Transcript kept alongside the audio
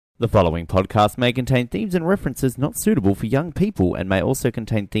The following podcast may contain themes and references not suitable for young people and may also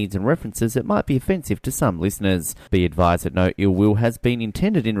contain themes and references that might be offensive to some listeners. Be advised that no ill will has been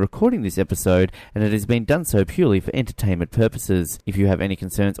intended in recording this episode and it has been done so purely for entertainment purposes. If you have any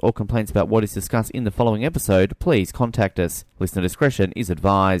concerns or complaints about what is discussed in the following episode, please contact us. Listener discretion is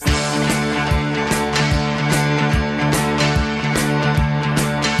advised.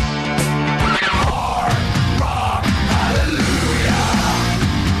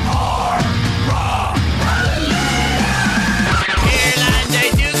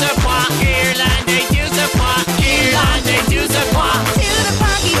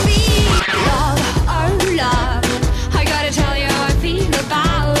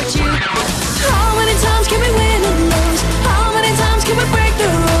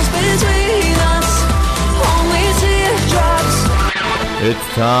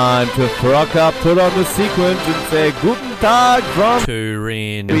 It's time to frock up, put on the sequence and say Guten Tag from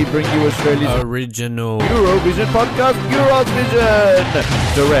Turin. We bring you Australia's original Eurovision podcast,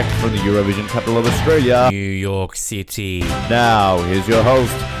 EurOzvision, direct from the Eurovision capital of Australia, New York City. Now, here's your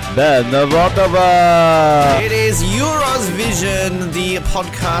host, Ben Novotova. It is EurOzvision, the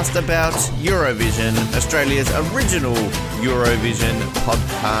podcast about Eurovision, Australia's original Eurovision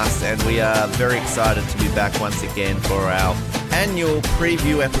podcast, and we are very excited to be back once again for our annual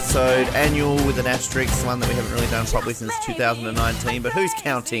preview episode, annual with an asterisk, one that we haven't really done properly since 2019, but who's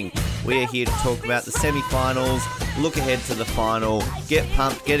counting? We're here to talk about the semi-finals, look ahead to the final, get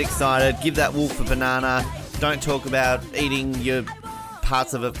pumped, get excited, give that wolf a banana, don't talk about eating your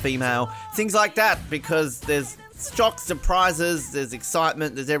parts of a female, things like that, because there's shocks, surprises, there's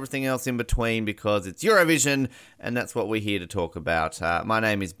excitement, there's everything else in between because it's Eurovision, and that's what we're here to talk about. My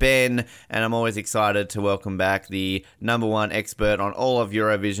name is Ben, and I'm always excited to welcome back the number one expert on all of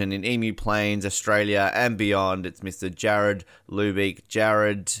Eurovision in Emu Plains, Australia, and beyond. It's Mr. Jared Lubeck.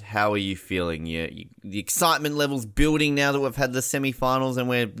 Jared, how are you feeling? The excitement level's building now that we've had the semi-finals and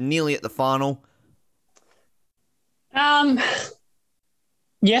we're nearly at the final.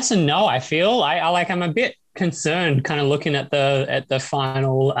 Yes and no. I feel I'm a bit concerned, kind of looking at the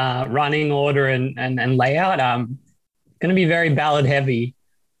final running order and layout. Going to be very ballad heavy.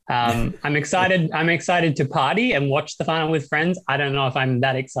 I'm excited. I'm excited to party and watch the final with friends. I don't know if I'm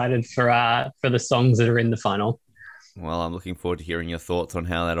that excited for the songs that are in the final. Well, I'm looking forward to hearing your thoughts on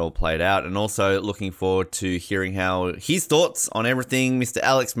how that all played out, and also looking forward to hearing how his thoughts on everything. Mr.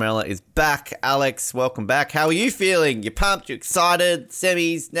 Alex Morella is back. Alex, welcome back. How are you feeling? You pumped? You excited?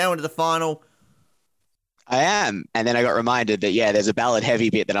 Semis, now into the final. I am. And then I got reminded that, there's a ballad heavy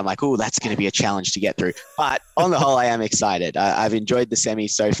bit that I'm like, oh, that's going to be a challenge to get through. But on the whole, I am excited. I've enjoyed the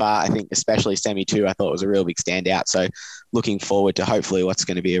semis so far. I think especially semi 2, I thought it was a real big standout. So looking forward to hopefully what's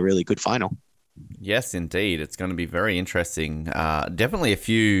going to be a really good final. Yes, indeed. It's going to be very interesting. Definitely a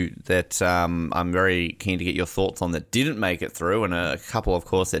few that I'm very keen to get your thoughts on that didn't make it through, and a couple, of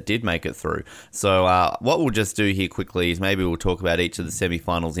course, that did make it through. So what we'll just do here quickly is maybe we'll talk about each of the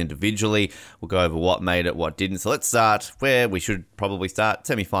semi-finals individually. We'll go over what made it, what didn't. So let's start where we should probably start,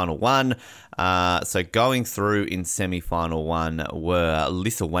 semi-final 1. So going through in semi-final 1 were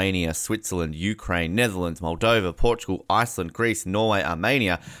Lithuania, Switzerland, Ukraine, Netherlands, Moldova, Portugal, Iceland, Greece, Norway,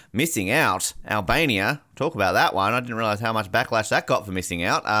 Armenia. Missing out, Albania. Talk about that one. I didn't realise how much backlash that got for missing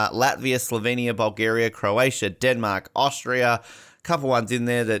out. Latvia, Slovenia, Bulgaria, Croatia, Denmark, Austria. Couple ones in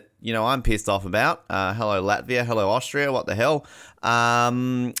there that, I'm pissed off about. Hello, Latvia. Hello, Austria. What the hell?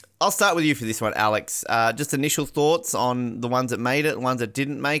 I'll start with you for this one, Alex. Just initial thoughts on the ones that made it, the ones that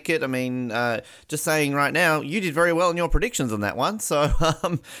didn't make it. I mean, just saying right now, you did very well in your predictions on that one. So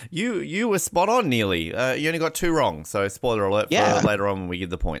you were spot on nearly. You only got 2 wrong. So spoiler alert for later on when we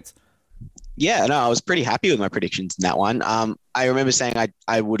give the points. Yeah, no, I was pretty happy with my predictions in that one. I remember saying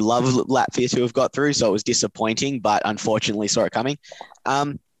I would love Latvia to have got through, so it was disappointing, but unfortunately saw it coming.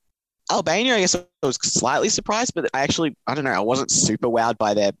 Albania, I guess I was slightly surprised, but I don't know, I wasn't super wowed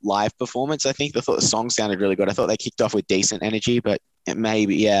by their live performance. I thought the song sounded really good. I thought they kicked off with decent energy, but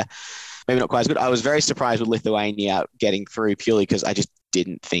maybe not quite as good. I was very surprised with Lithuania getting through purely because I just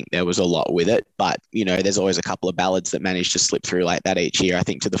didn't think there was a lot with it. But, there's always a couple of ballads that manage to slip through like that each year, I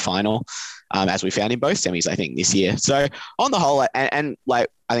think, to the final, as we found in both semis, I think, this year. So on the whole, and I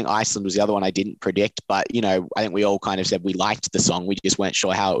think Iceland was the other one I didn't predict, but, I think we all kind of said we liked the song. We just weren't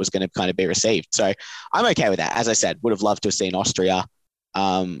sure how it was going to kind of be received. So I'm okay with that. As I said, would have loved to have seen Austria.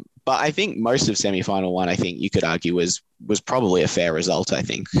 But I think most of semi-final 1, I think you could argue was probably a fair result, I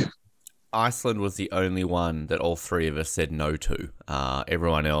think. Iceland was the only one that all three of us said no to.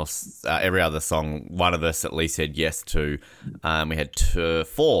 Everyone else, every other song, one of us at least said yes to. We had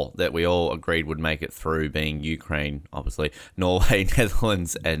four that we all agreed would make it through, being Ukraine, obviously, Norway,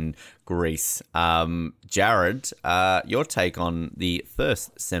 Netherlands, and Greece. Jared, your take on the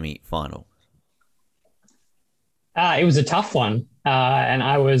first semi-final? It was a tough one, and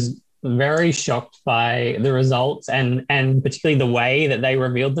I was very shocked by the results and particularly the way that they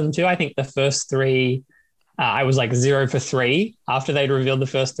revealed them too. I think the first three, I was like 0 for 3 after they'd revealed the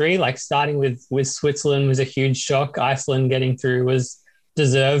first three. Like starting with Switzerland was a huge shock. Iceland getting through was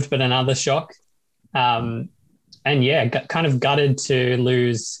deserved, but another shock. And yeah, kind of gutted to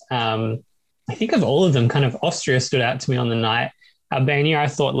lose. I think of all of them, kind of Austria stood out to me on the night. Albania, I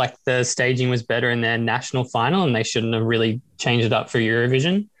thought like the staging was better in their national final and they shouldn't have really changed it up for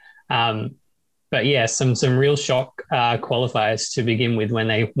Eurovision. But yeah, some real shock qualifiers to begin with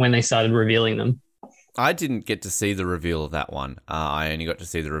when they started revealing them. I didn't get to see the reveal of that one. I only got to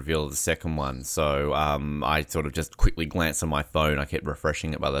see the reveal of the second one. So I sort of just quickly glanced on my phone. I kept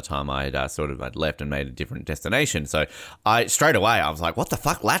refreshing it by the time I'd left and made a different destination. So straight away, I was like, what the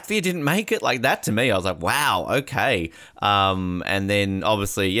fuck? Latvia didn't make it? Like that to me, I was like, wow, okay. And then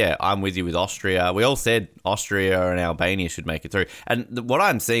obviously, yeah, I'm with you with Austria. We all said Austria and Albania should make it through. And what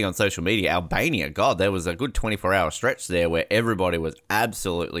I'm seeing on social media, Albania, God, there was a good 24-hour stretch there where everybody was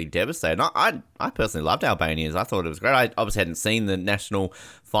absolutely devastated. I personally loved Albania's. I thought it was great. I obviously hadn't seen the national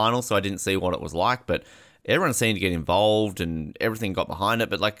final, so I didn't see what it was like, but everyone seemed to get involved and everything got behind it.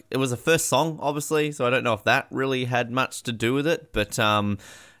 But like, it was a first song, obviously, so I don't know if that really had much to do with it. But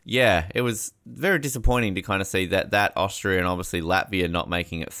yeah, it was very disappointing to kind of see that Austria and obviously Latvia not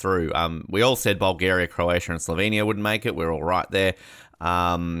making it through. We all said Bulgaria, Croatia, and Slovenia wouldn't make it. We're all right there.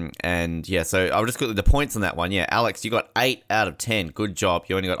 And yeah, so I'll just quickly the points on that one. Yeah, Alex, you got 8 out of 10. Good job.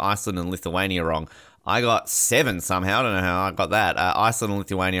 You only got Iceland and Lithuania wrong. I got 7 somehow. I don't know how I got that. Iceland and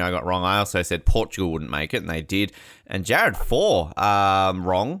Lithuania I got wrong. I also said Portugal wouldn't make it, and they did. And Jared, 4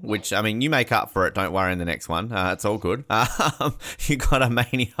 wrong, which, I mean, you make up for it. Don't worry in the next one. It's all good. You got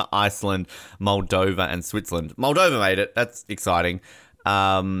Armenia, Iceland, Moldova, and Switzerland. Moldova made it. That's exciting.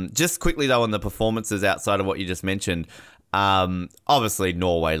 Just quickly, though, on the performances outside of what you just mentioned, obviously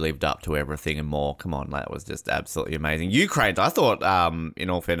Norway lived up to everything and more. Come on, that was just absolutely amazing. Ukraine, I thought, in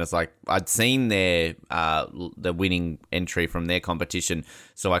all fairness, like I'd seen their the winning entry from their competition,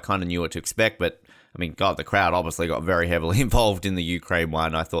 so I kind of knew what to expect. But I mean, God, the crowd obviously got very heavily involved in the Ukraine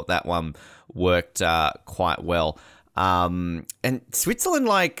one. I thought that one worked quite well. And Switzerland,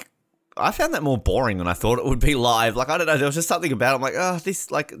 like, I found that more boring than I thought it would be live. Like, I don't know, there was just something about it. I'm like, oh, this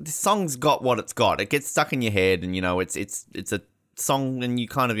song's got what it's got. It gets stuck in your head, and, you know, it's a song, and you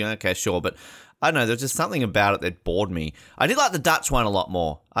kind of, you know, okay, sure. But I don't know, there's just something about it that bored me. I did like the Dutch one a lot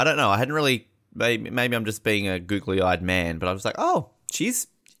more. I don't know, I hadn't really, maybe I'm just being a googly-eyed man, but I was like, oh, she's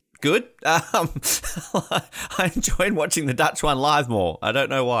good. I enjoyed watching the Dutch one live more. I don't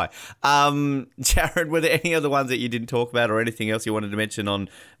know why. Jared, were there any other ones that you didn't talk about or anything else you wanted to mention on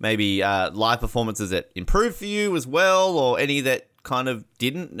maybe live performances that improved for you as well, or any that kind of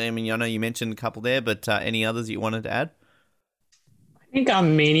didn't? I mean, I know you mentioned a couple there, but any others you wanted to add? I think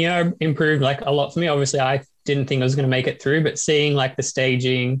Armenia improved like a lot for me. Obviously, I didn't think I was going to make it through, but seeing like the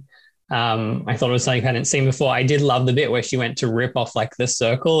staging, I thought it was something I hadn't seen before. I did love the bit where she went to rip off like the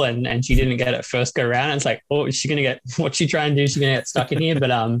circle and she didn't get it first go round. It's like, oh, is she going to get, what's she trying to do? She's going to get stuck in here.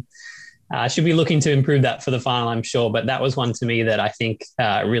 But she'll be looking to improve that for the final, I'm sure. But that was one to me that I think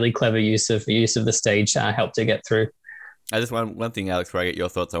really clever use of the stage helped to get through. Just one thing, Alex, before I get your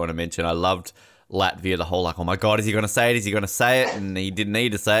thoughts, I want to mention, I loved Latvia, the whole like, oh my God, is he going to say it? Is he going to say it? And he didn't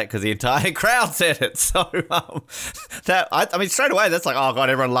need to say it because the entire crowd said it. So I mean, straight away, that's like, oh God,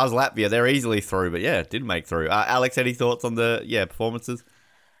 everyone loves Latvia. They're easily through, but yeah, it did make through. Alex, any thoughts on the performances?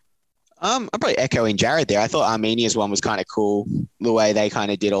 I'm probably echoing Jared there. I thought Armenia's one was kind of cool. The way they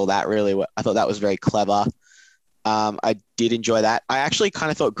kind of did all that, really, I thought that was very clever. I did enjoy that. I actually kind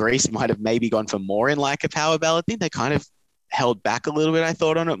of thought Greece might have maybe gone for more in like a power ballad thing. They kind of held back a little bit, I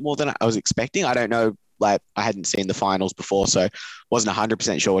thought, on it more than I was expecting. I don't know, like I hadn't seen the finals before, so wasn't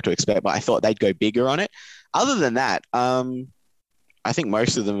 100% sure what to expect, but I thought they'd go bigger on it. Other than that, I think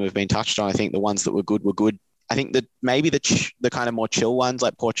most of them have been touched on. I think the ones that were good were good. I think that maybe the kind of more chill ones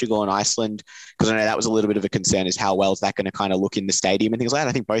like Portugal and Iceland, because I know that was a little bit of a concern, is how well is that going to kind of look in the stadium and things like that.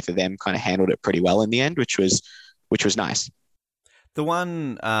 I think both of them kind of handled it pretty well in the end, which was nice. The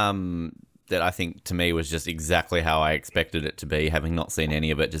one that I think to me was just exactly how I expected it to be, having not seen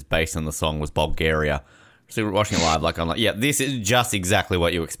any of it, just based on the song, was Bulgaria. So watching it live, like I'm like, yeah, this is just exactly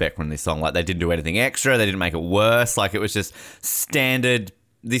what you expect from this song. Like they didn't do anything extra, they didn't make it worse. Like it was just standard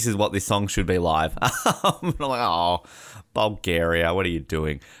this is what this song should be live. I'm like, oh, Bulgaria, what are you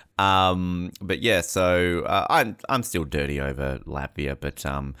doing? But yeah, so I'm still dirty over Latvia, but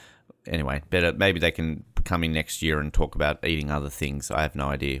anyway, better maybe they can come in next year and talk about eating other things. I have no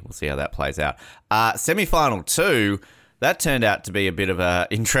idea. We'll see how that plays out. Semi-final 2, that turned out to be a bit of a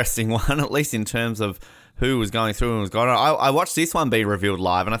interesting one, at least in terms of who was going through and was going on. I watched this one be revealed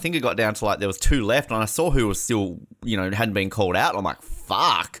live, and I think it got down to like there was 2 left, and I saw who was still, hadn't been called out. I'm like,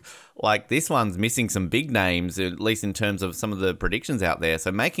 fuck. Like, this one's missing some big names, at least in terms of some of the predictions out there.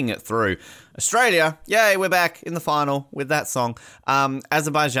 So making it through. Australia, yay, we're back in the final with that song.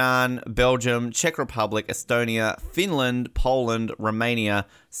 Azerbaijan, Belgium, Czech Republic, Estonia, Finland, Poland, Romania,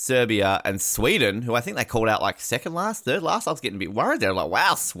 Serbia, and Sweden, who I think they called out like second last, third last. I was getting a bit worried there. Like,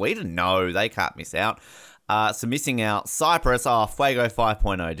 wow, Sweden, no, they can't miss out. So missing out, Cyprus, Fuego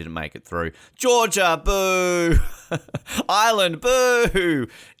 5.0 didn't make it through. Georgia, boo! Ireland, boo!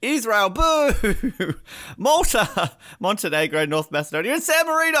 Israel, boo! Malta, Montenegro, North Macedonia, and San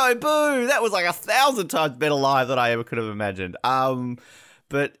Marino, boo! That was like 1,000 times better live than I ever could have imagined.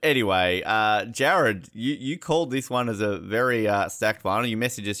 But anyway, Jared, you called this one as a very stacked final. You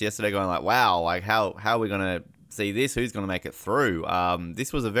messaged us yesterday going like, wow, like how are we going to see this? Who's going to make it through?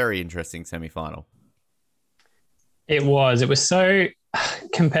 This was a very interesting semi-final. It was so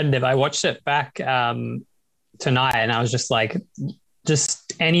competitive. I watched it back tonight, and I was just like,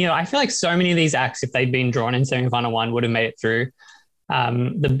 I feel like so many of these acts, if they'd been drawn in semi-final 1, would have made it through.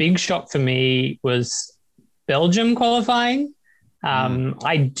 The big shock for me was Belgium qualifying.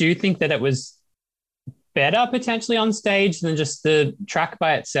 I do think that it was better potentially on stage than just the track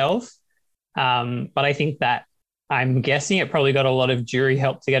by itself. But I think that I'm guessing it probably got a lot of jury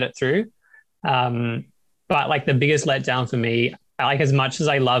help to get it through. But like the biggest letdown for me, like as much as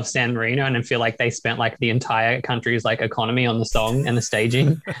I love San Marino and I feel like they spent like the entire country's like economy on the song and the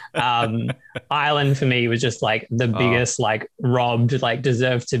staging, Ireland for me was just like the biggest like robbed, like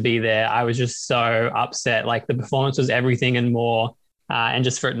deserved to be there. I was just so upset. Like the performance was everything and more, and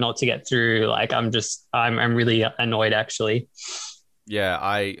just for it not to get through, like I'm really annoyed actually. Yeah,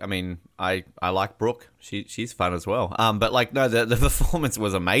 I mean, I like Brooke. She's fun as well. But like, no, the performance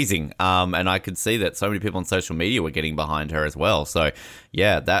was amazing. And I could see that so many people on social media were getting behind her as well. So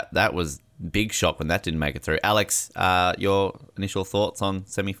yeah, that was big shock when that didn't make it through. Alex, your initial thoughts on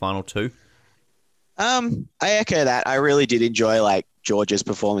semi-final 2? I echo that. I really did enjoy like Georgia's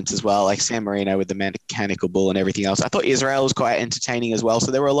performance as well, like San Marino with the mechanical bull and everything else. I thought Israel was quite entertaining as well.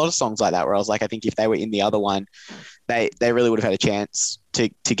 So there were a lot of songs like that where I was like, I think if they were in the other one, they really would have had a chance to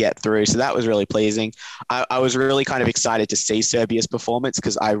get through. So that was really pleasing. I was really kind of excited to see Serbia's performance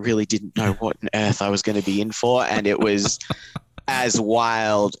because I really didn't know what on earth I was going to be in for. And it was as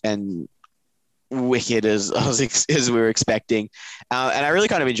wild and wicked as we were expecting. And I really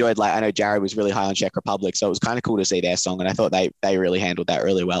kind of enjoyed, like, I know Jared was really high on Czech Republic, so it was kind of cool to see their song. And I thought they really handled that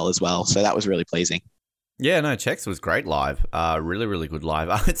really well as well. So that was really pleasing. Yeah, no, Czechs was great live. Really, really good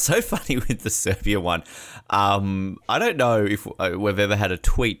live. It's so funny with the Serbia one. I don't know if we've ever had a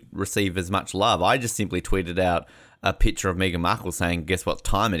tweet receive as much love. I just simply tweeted out a picture of Meghan Markle saying, guess what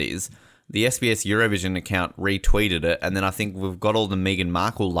time it is? The SBS Eurovision account retweeted it, and then I think we've got all the Meghan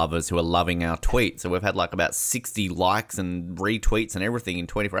Markle lovers who are loving our tweet. So we've had like about 60 likes and retweets and everything in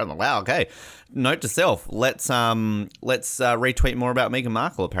 24 hours. I'm like, wow, okay. Note to self, let's retweet more about Meghan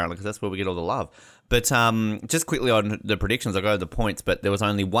Markle apparently, because that's where we get all the love. But just quickly on the predictions, I'll go to the points, but there was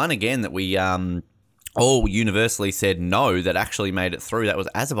only one again that we all universally said no that actually made it through. That was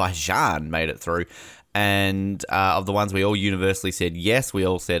Azerbaijan made it through. And of the ones we all universally said yes, we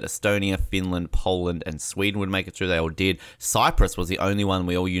all said Estonia, Finland, Poland, and Sweden would make it through. They all did. Cyprus was the only one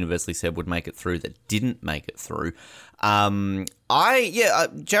we all universally said would make it through that didn't make it through. Jared,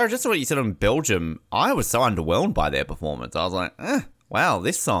 just what you said on Belgium, I was so underwhelmed by their performance. I was like, wow,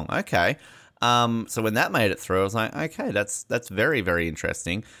 this song, okay. So when that made it through, I was like, okay, that's very, very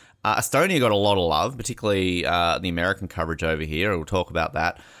interesting. Estonia got a lot of love, particularly the American coverage over here. We'll talk about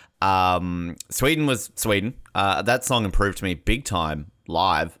that. Sweden was Sweden. That song improved to me big time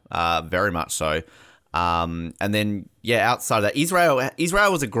live, very much so. And then, outside of that,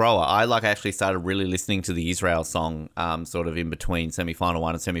 Israel was a grower. I actually started really listening to the Israel song, sort of in between semi-final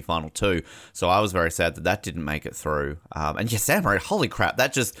 1 and semi-final 2. So I was very sad that didn't make it through. And Sam Marino, holy crap,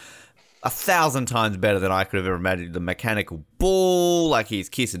 that just 1,000 times better than I could have ever imagined. The mechanical bull, like he's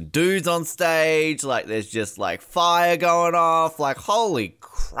kissing dudes on stage, like there's just like fire going off, like holy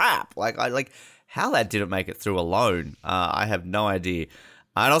crap, like how that didn't make it through alone, I have no idea.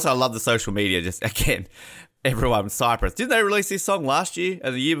 And also I love the social media, just again, everyone, Cyprus, didn't they release this song last year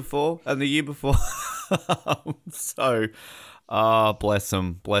and the year before and the year before? So Oh, bless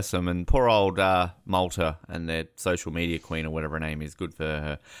them. And poor old Malta and their social media queen or whatever her name is. Good for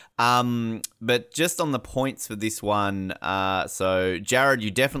her. But just on the points for this one, so Jared,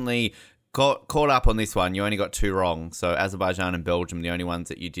 you definitely caught up on this one. You only got 2 wrong. So Azerbaijan and Belgium, the only ones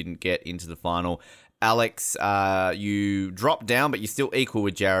that you didn't get into the final. Alex, you dropped down, but you're still equal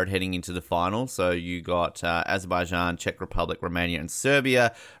with Jared heading into the final. So you got Azerbaijan, Czech Republic, Romania, and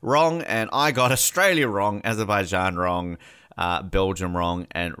Serbia wrong. And I got Australia wrong, Azerbaijan wrong, Belgium wrong,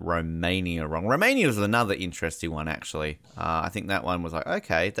 and Romania wrong. Romania was another interesting one, actually. I think that one was like,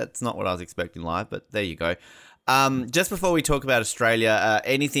 okay, that's not what I was expecting live, but there you go. Just before we talk about Australia,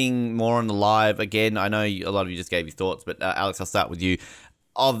 anything more on the live? Again, I know a lot of you just gave your thoughts, but Alex, I'll start with you.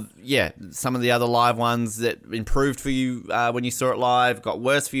 Some of the other live ones that improved for you when you saw it live, got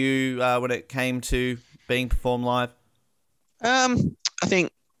worse for you when it came to being performed live? I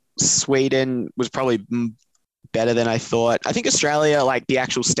think Sweden was probably better than I thought. I think Australia, like the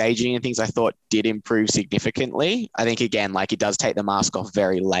actual staging and things, I thought did improve significantly. I think, again, like it does take the mask off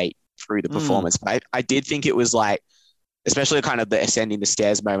very late through the performance. But I did think it was like, especially kind of the ascending the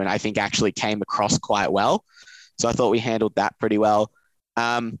stairs moment, I think actually came across quite well. So I thought we handled that pretty well.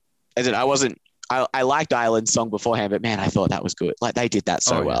 As in, I liked Ireland's song beforehand, but man, I thought that was good. Like they did that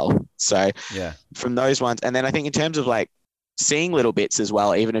so well. So yeah, from those ones. And then I think in terms of like seeing little bits as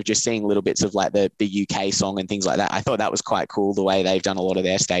well, even of just seeing little bits of like the UK song and things like that, I thought that was quite cool the way they've done a lot of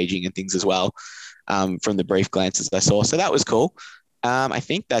their staging and things as well, from the brief glances I saw. So that was cool. I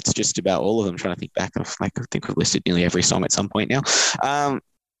think that's just about all of them. I'm trying to think back. I think we've listed nearly every song at some point now.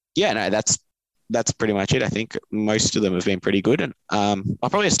 That's pretty much it. I think most of them have been pretty good. And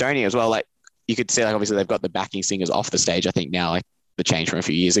probably Estonia as well. Like you could see, like obviously they've got the backing singers off the stage. I think now, like the change from a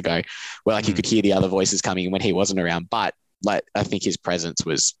few years ago, where like you could hear the other voices coming in when he wasn't around. But like I think his presence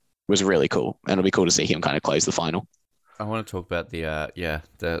was really cool, and it'll be cool to see him kind of close the final. I want to talk about the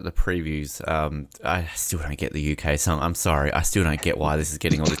previews. I still don't get the UK song. I'm sorry. I still don't get why this is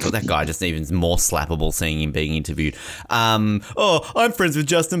getting all this. That guy just even more slappable seeing him being interviewed. I'm friends with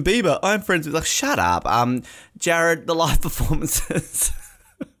Justin Bieber. I'm friends with... Like, shut up. Jared, the live performances.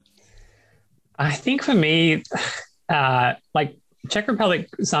 I think for me, like Czech Republic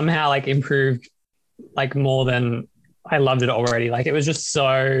somehow like improved like more than I loved it already. Like it was just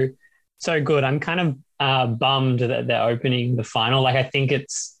so good. I'm kind of bummed that they're opening the final. Like I think if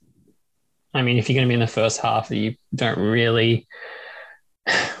you're going to be in the first half, you don't really...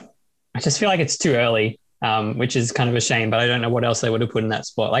 I just feel like it's too early, which is kind of a shame, but I don't know what else they would have put in that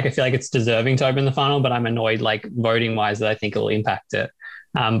spot. Like I feel like it's deserving to open the final, but I'm annoyed like voting wise that I think it'll impact it.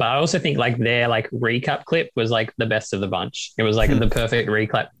 But I also think like their like recap clip was like the best of the bunch. It was like the perfect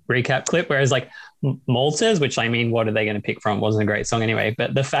recap clip. Whereas like Malta's, which I mean, what are they going to pick from? It wasn't a great song anyway.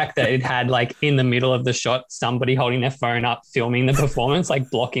 But the fact that it had like in the middle of the shot, somebody holding their phone up, filming the performance, like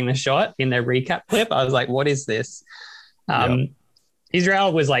blocking the shot in their recap clip. I was like, what is this?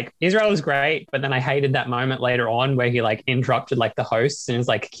 Israel was great, but then I hated that moment later on where he like interrupted like the hosts and is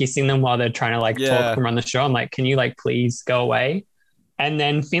like kissing them while they're trying to like talk and run the show. I'm like, can you like please go away? And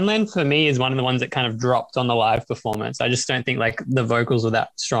then Finland for me is one of the ones that kind of dropped on the live performance. I just don't think like the vocals were that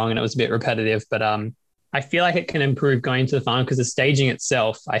strong and it was a bit repetitive, but I feel like it can improve going to the final because the staging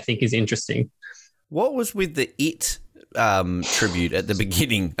itself I think is interesting. What was with the It tribute at the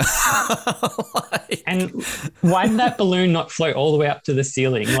beginning? And why did that balloon not float all the way up to the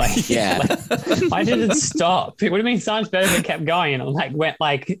ceiling? Like, why did it stop? It would have been so much better if it kept going and like went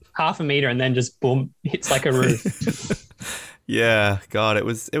like half a meter and then just boom, hits like a roof. Yeah, God, it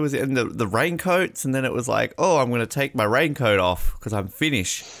was in the raincoats, and then it was like, oh, I'm going to take my raincoat off because I'm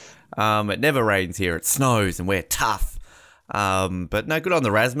Finnish. It never rains here; it snows, and we're tough. But no, good on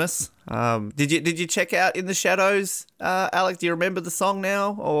the Rasmus. Did you check out In the Shadows, Alex? Do you remember the song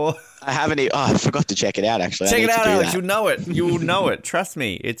now? Or I haven't. I forgot to check it out. Actually, check it out, Alex. You'll know it. You will know it. Trust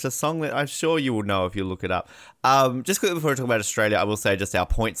me, it's a song that I'm sure you will know if you look it up. Just quickly before we talk about Australia, I will say just our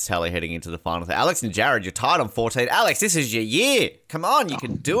points tally heading into the final. So Alex and Jared, you're tied on 14. Alex, this is your year. Come on, you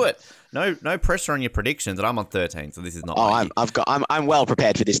can do it. No pressure on your predictions, and I'm on 13, so this is not. I'm well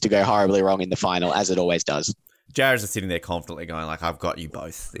prepared for this to go horribly wrong in the final, as it always does. Jared's just sitting there confidently going like, I've got you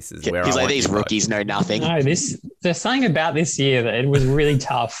both. This is where he's I like, want these rookies know nothing. No, there's something about this year that it was really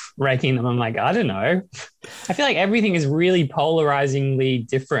tough ranking them. I'm like, I don't know. I feel like everything is really polarizingly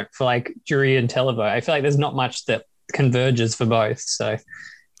different for like jury and televote. I feel like there's not much that converges for both. So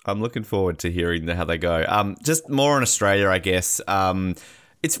I'm looking forward to hearing how they go. Just more on Australia, I guess.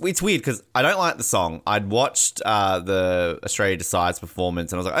 It's weird because I don't like the song. I'd watched the Australia Decides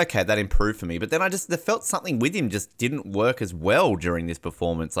performance and I was like, okay, that improved for me. But then I felt something with him just didn't work as well during this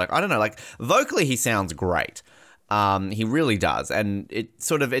performance. Like, I don't know, like vocally he sounds great. He really does. And it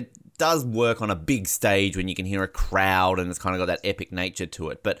does work on a big stage when you can hear a crowd and it's kind of got that epic nature to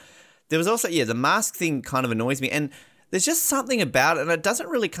it. But there was also, the mask thing kind of annoys me. And there's just something about it, and it doesn't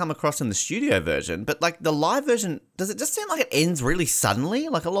really come across in the studio version. But like the live version, does it just seem like it ends really suddenly?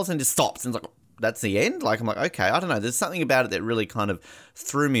 Like all of a sudden just stops and it's like, that's the end? Like I'm like, okay, I don't know. There's something about it that really kind of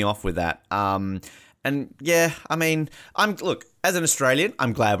threw me off with that. And yeah, I mean, look, as an Australian,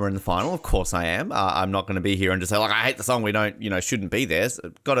 I'm glad we're in the final. Of course I am. I'm not going to be here and just say, like, I hate the song. We don't, shouldn't be there.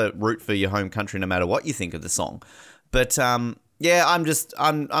 So, got to root for your home country no matter what you think of the song. But yeah,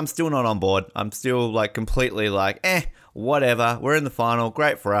 I'm still not on board. I'm still like completely like, whatever. We're in the final.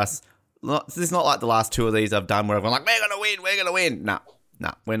 Great for us. This is not like the last two of these I've done where I've gone like, we're going to win. No,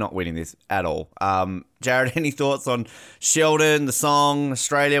 we're not winning this at all. Jared, any thoughts on Sheldon, the song,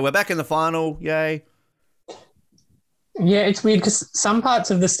 Australia? We're back in the final. Yay. Yeah, it's weird because some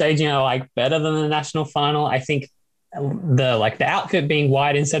parts of the staging are like better than the national final. I think the outfit being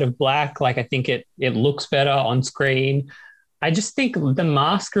white instead of black, like I think it looks better on screen. I just think the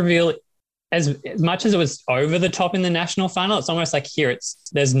mask reveal, as much as it was over the top in the national final, it's almost like here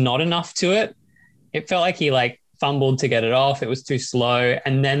there's not enough to it. It felt like he like fumbled to get it off. It was too slow.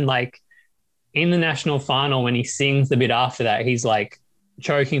 And then like in the national final, when he sings the bit after that, he's like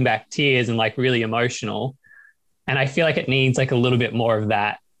choking back tears and like really emotional. And I feel like it needs like a little bit more of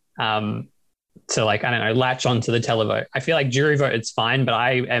that to like, I don't know, latch onto the televote. I feel like jury vote, it's fine, but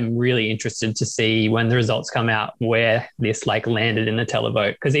I am really interested to see when the results come out where this like landed in the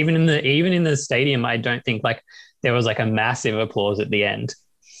televote. Because even in the stadium, I don't think like there was like a massive applause at the end.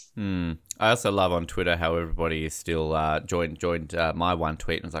 I also love on Twitter how everybody is still joined my one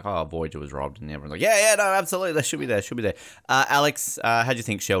tweet and was like, oh, Voyager was robbed, and everyone's like, yeah, no, absolutely, they should be there. Alex, how do you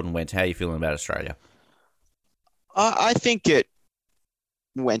think Sheldon went? How are you feeling about Australia? I think it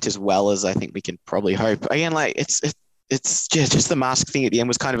went as well as I think we can probably hope. Again, like it's just the mask thing at the end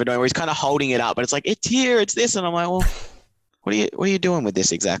was kind of annoying, where he's kind of holding it up, but it's like, it's here, it's this, and I'm like, well, what are you doing with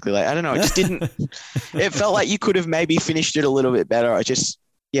this exactly? Like, I don't know. It just didn't. It felt like you could have maybe finished it a little bit better.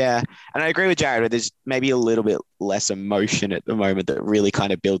 And I agree with Jared. There's maybe a little bit less emotion at the moment that really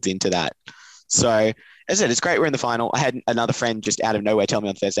kind of builds into that. So, as I said, it's great we're in the final. I had another friend just out of nowhere tell me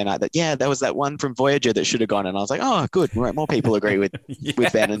on Thursday night that, there was that one from Voyager that should have gone. And I was like, oh, good. More people agree with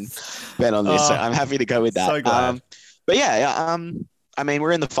with Ben on this. So I'm happy to go with that. So glad. I mean,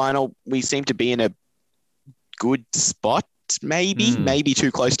 we're in the final. We seem to be in a good spot, maybe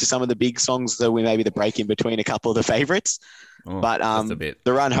too close to some of the big songs, so we may be the break in between a couple of the favorites. But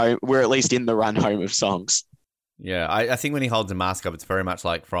the run home, we're at least in the run home of songs. Yeah, I think when he holds a mask up, it's very much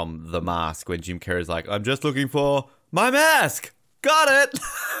like from The Mask when Jim Carrey's like, I'm just looking for my mask. Got it.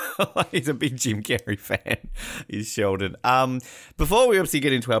 He's a big Jim Carrey fan. He's Sheldon. Before we obviously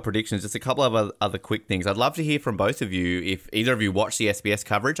get into our predictions, just a couple of other quick things. I'd love to hear from both of you if either of you watched the SBS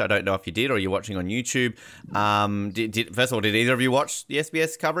coverage. I don't know if you did or you're watching on YouTube. First of all, did either of you watch the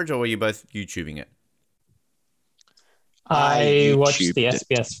SBS coverage or were you both YouTubing it? I watched the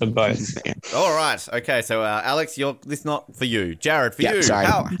SBS for both. All right. Okay. So, Alex, this not for you. Jared, for you. Sorry.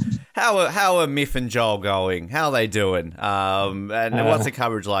 How are Miff and Joel going? How are they doing? And what's the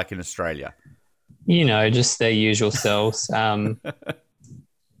coverage like in Australia? Just their usual selves. It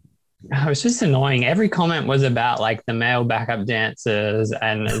was just annoying. Every comment was about like the male backup dancers,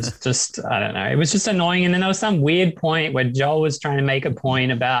 and it's just, I don't know. It was just annoying. And then there was some weird point where Joel was trying to make a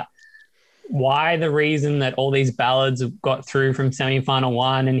point about why the reason that all these ballads got through from semi-final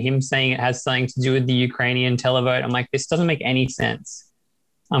one, and him saying it has something to do with the Ukrainian televote. I'm like, this doesn't make any sense.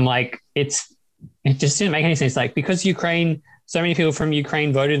 I'm like, it just didn't make any sense. Like, because so many people from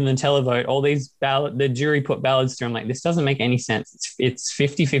Ukraine voted in the televote, all these the jury put ballads through. I'm like, this doesn't make any sense. It's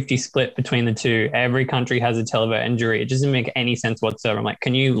 50-50 split between the two. Every country has a televote and jury. It doesn't make any sense whatsoever. I'm like,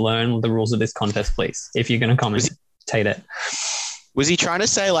 can you learn the rules of this contest, please? If you're going to commentate it. Was he trying to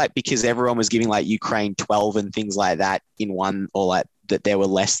say like, because everyone was giving like Ukraine 12 and things like that in one, or like that there were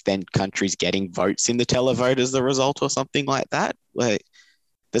less than countries getting votes in the televote as the result or something like that? Like,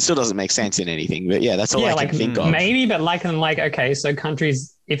 that still doesn't make sense in anything, but that's all I can think of. Maybe, but okay, so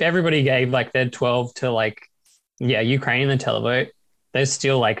countries, if everybody gave like their 12 to Ukraine in the televote, there's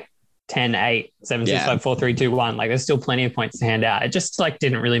still like 10, 8, 7, 6, 5, 4, 3, 2, 1. Like, there's still plenty of points to hand out. It just like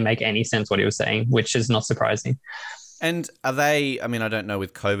didn't really make any sense what he was saying, which is not surprising. And are they, I mean, I don't know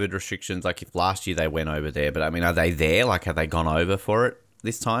with COVID restrictions, like if last year they went over there, but I mean, are they there? Like, have they gone over for it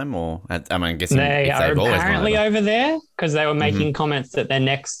this time? Or, I mean, I'm guessing they if are they've always apparently gone over there because they were making comments that they're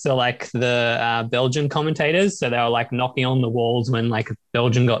next to like the Belgian commentators. So they were like knocking on the walls when like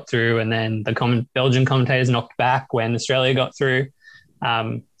Belgium got through, and then the Belgian commentators knocked back when Australia got through.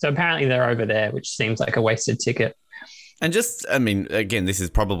 So apparently they're over there, which seems like a wasted ticket. And just, I mean, again, this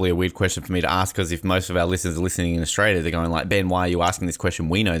is probably a weird question for me to ask because if most of our listeners are listening in Australia, they're going like, Ben, why are you asking this question?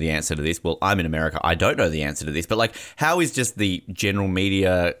 We know the answer to this. Well, I'm in America. I don't know the answer to this. But like, how is just the general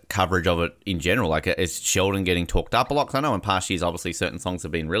media coverage of it in general? Like, is Sheldon getting talked up a lot? Because I know in past years, obviously, certain songs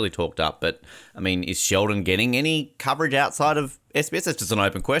have been really talked up. But, I mean, is Sheldon getting any coverage outside of SBS? That's just an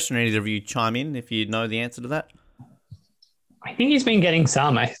open question. Any of you chime in if you know the answer to that? I think he's been getting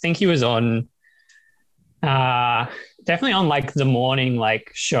some. I think he was on... definitely on like the morning like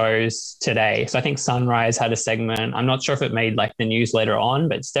shows today. So I think Sunrise had a segment. I'm not sure if it made like the news later on,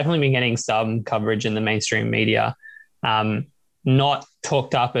 but it's definitely been getting some coverage in the mainstream media. Not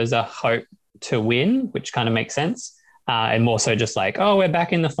talked up as a hope to win, which kind of makes sense. And more so just like, oh, we're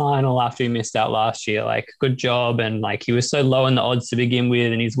back in the final after we missed out last year. Like, good job. And like, he was so low in the odds to begin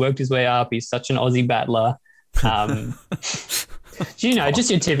with and he's worked his way up. He's such an Aussie battler.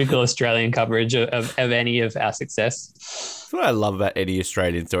 Just your typical Australian coverage of any of our success. That's what I love about any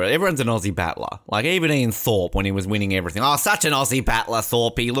Australian story. Everyone's an Aussie battler. Like even Ian Thorpe when he was winning everything. Oh, such an Aussie battler,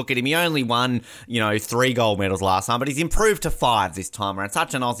 Thorpey. Look at him. He only won, 3 gold medals last time, but he's improved to 5 this time around.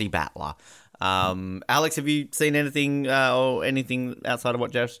 Such an Aussie battler. Alex, have you seen anything or anything outside of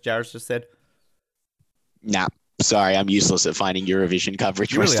what Jared's just said? Nah. Sorry, I'm useless at finding Eurovision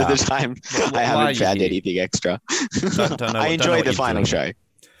coverage You most really of the time. I haven't found anything extra. I enjoyed the final show.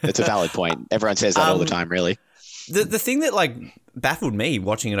 It's a valid point. Everyone says that all the time, really. The thing that like baffled me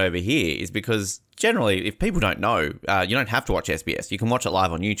watching it over here is because generally, if people don't know, you don't have to watch SBS. You can watch it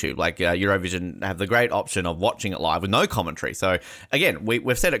live on YouTube. Like Eurovision have the great option of watching it live with no commentary. So again,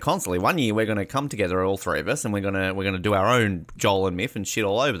 we've said it constantly. One year we're going to come together, all three of us, and we're going to do our own Joel and Miff and shit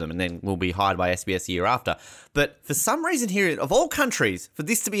all over them, and then we'll be hired by SBS the year after. But for some reason here, of all countries, for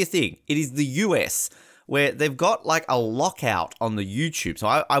this to be a thing, it is the US where they've got like a lockout on the YouTube. So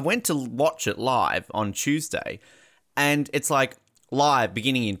I went to watch it live on Tuesday, and it's like live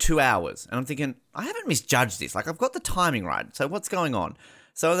beginning in 2 hours. And I'm thinking, I haven't misjudged this. Like, I've got the timing right. So what's going on?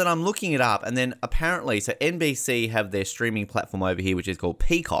 So then I'm looking it up, and then apparently, so NBC have their streaming platform over here, which is called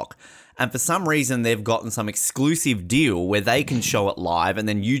Peacock. And for some reason, they've gotten some exclusive deal where they can show it live and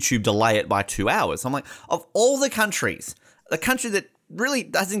then YouTube delay it by 2 hours. So I'm like, of all the countries, the country that really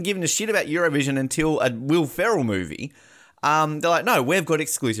doesn't give a shit about Eurovision until a Will Ferrell movie, they're like, no, we've got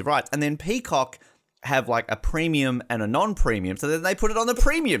exclusive rights. And then Peacock have like a premium and a non-premium. So then they put it on the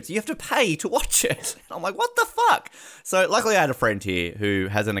premium. So you have to pay to watch it. And I'm like, what the fuck? So luckily I had a friend here who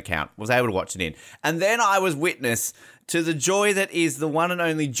has an account, was able to watch it in. And then I was witness to the joy that is the one and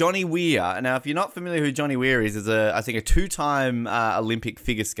only Johnny Weir. Now, if you're not familiar who Johnny Weir is I think a 2-time Olympic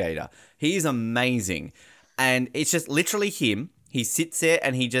figure skater. He is amazing. And it's just literally him. He sits there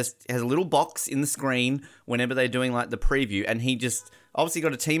and he just has a little box in the screen whenever they're doing like the preview, and he just obviously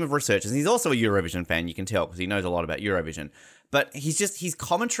got a team of researchers. He's also a Eurovision fan, you can tell, because he knows a lot about Eurovision. But his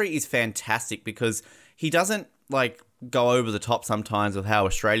commentary is fantastic because he doesn't like go over the top sometimes with how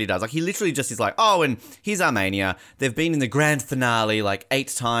Australia does. Like he literally just is like, oh, and here's Armenia. They've been in the grand finale like 8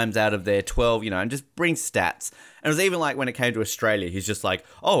 times out of their 12, and just brings stats. And it was even like when it came to Australia, he's just like,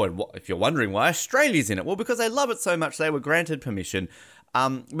 oh, and if you're wondering why Australia's in it, well, because they love it so much, they were granted permission.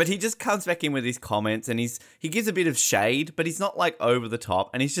 But he just comes back in with his comments and he gives a bit of shade, but he's not like over the top.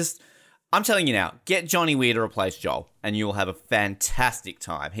 And he's just, I'm telling you now, get Johnny Weir to replace Joel and you will have a fantastic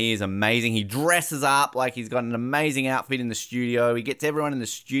time. He is amazing. He dresses up like he's got an amazing outfit in the studio. He gets everyone in the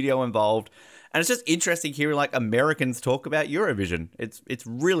studio involved. And it's just interesting hearing like Americans talk about Eurovision. It's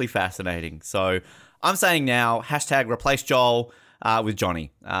really fascinating. So I'm saying now, hashtag replace Joel with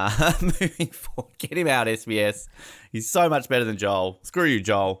Johnny. Moving forward, get him out, SBS. He's so much better than Joel. Screw you,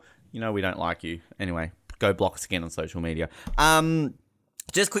 Joel. We don't like you. Anyway, go block us again on social media.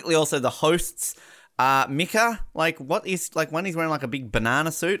 Just quickly also, the hosts, Mika, like what is, like when he's wearing like a big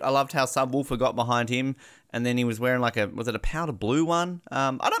banana suit, I loved how Subwoofer got behind him, and then he was wearing like was it a powder blue one?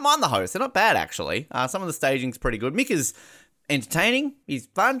 I don't mind the hosts. They're not bad, actually. Some of the staging's pretty good. Mika's entertaining. He's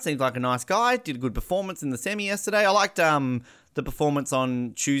fun. Seems like a nice guy. Did a good performance in the semi yesterday. I liked the performance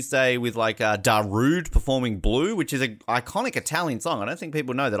on Tuesday with like Darude performing Blue, which is an iconic Italian song. I don't think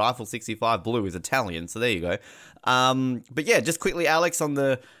people know that Eiffel 65 Blue is Italian, so there you go. But yeah, just quickly, Alex, on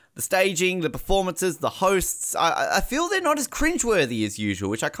the staging, the performances, the hosts, I feel they're not as cringeworthy as usual,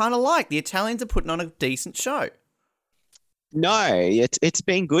 which I kind of like. The Italians are putting on a decent show. No, it's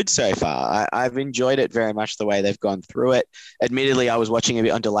been good so far. I've enjoyed it very much the way they've gone through it. Admittedly, I was watching a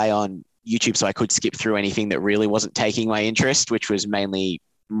bit on delay on YouTube, so I could skip through anything that really wasn't taking my interest, which was mainly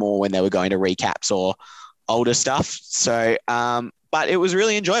more when they were going to recaps or older stuff. So, but it was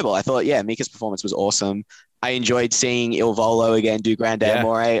really enjoyable. I thought, yeah, Mika's performance was awesome. I enjoyed seeing Il Volo again do Grande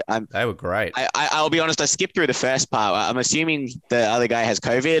Amore. They were great. I'll be honest, I skipped through the first part. I'm assuming the other guy has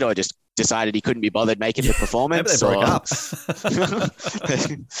COVID or just decided he couldn't be bothered making the performance. Maybe they broke up.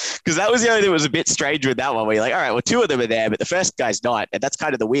 Because that was the only thing that was a bit strange with that one, where you're like, all right, well, two of them are there, but the first guy's not. And that's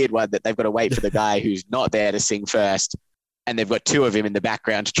kind of the weird one, that they've got to wait for the guy who's not there to sing first. And they've got two of him in the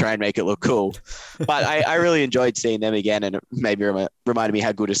background to try and make it look cool. But I really enjoyed seeing them again, and it maybe reminded me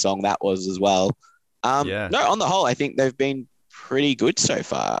how good a song that was as well. No, on the whole, I think they've been pretty good so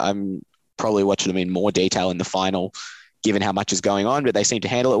far. I'm probably watching them in more detail in the final, given how much is going on, but they seem to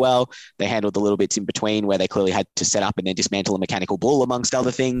handle it well. They handled the little bits in between where they clearly had to set up and then dismantle a mechanical bull, amongst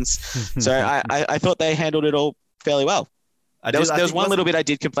other things. So I thought they handled it all fairly well. There was one little bit I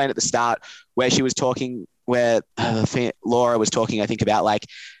did complain at the start where she was talking, where Laura was talking, I think, about like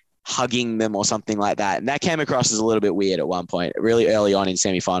hugging them or something like that. And that came across as a little bit weird at one point, really early on in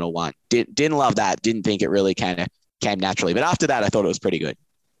semi-final one. Didn't love that. Didn't think it really kind of came naturally. But after that, I thought it was pretty good.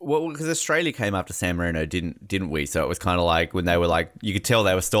 Well, because Australia came after San Marino, didn't we? So it was kind of like when they were like, you could tell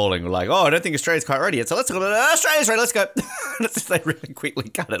they were stalling. We're like, oh, I don't think Australia's quite ready yet. So let's go. Australia's ready. Let's go. They really quickly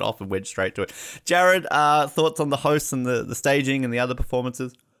cut it off and went straight to it. Jared, thoughts on the hosts and the staging and the other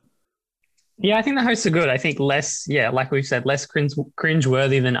performances? Yeah, I think the hosts are good. I think less, like we've said, less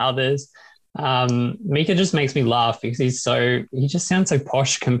cringe-worthy than others. Mika just makes me laugh because he just sounds so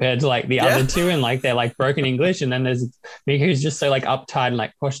posh compared to like the other two, and like they're like broken English, and then there's Mika who's just so like uptight and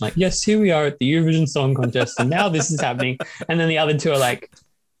like posh, and like, yes, here we are at the Eurovision Song Contest, and now this is happening, and then the other two are like,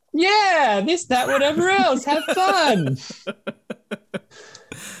 yeah, this, that, whatever else, have fun.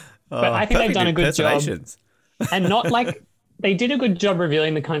 But I think they've done a good job, and not like. They did a good job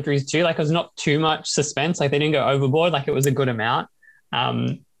revealing the countries too. Like, it was not too much suspense. Like, they didn't go overboard. Like, it was a good amount.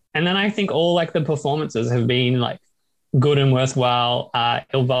 And then I think all like the performances have been like good and worthwhile.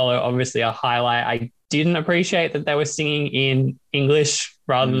 Il Volo, obviously a highlight. I didn't appreciate that they were singing in English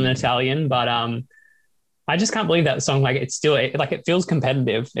rather than Italian, but I just can't believe that song. Like, it's still like, it feels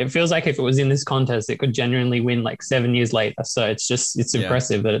competitive. It feels like if it was in this contest, it could genuinely win like 7 years later. So it's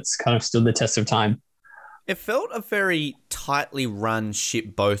impressive that it's kind of stood the test of time. It felt a very tightly run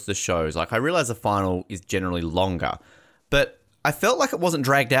ship, both the shows. Like, I realize the final is generally longer, but I felt like it wasn't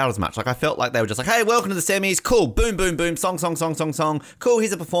dragged out as much. Like, I felt like they were just like, hey, welcome to the semis. Cool. Boom, boom, boom. Song. Cool.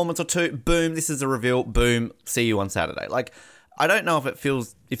 Here's a performance or two. Boom. This is a reveal. Boom. See you on Saturday. Like, I don't know if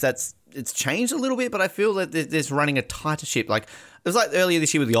it's changed a little bit, but I feel that there's running a tighter ship. Like, it was like earlier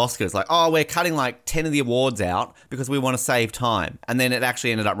this year with the Oscars, like, oh, we're cutting like 10 of the awards out because we want to save time. And then it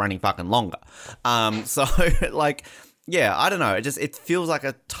actually ended up running fucking longer. So like, yeah, I don't know. It feels like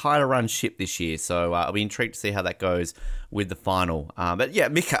a tighter run ship this year. So I'll be intrigued to see how that goes with the final. But yeah,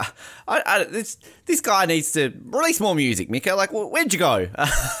 Mika, this guy needs to release more music, Mika. Like, where'd you go?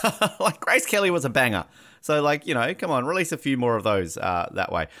 Like, Grace Kelly was a banger. So, like, you know, come on, release a few more of those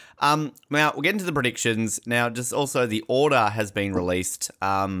that way. Now, we'll get into the predictions. Now, just also the order has been released.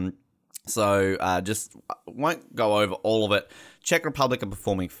 So, just won't go over all of it. Czech Republic are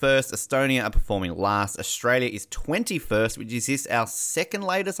performing first. Estonia are performing last. Australia is 21st, which is this our second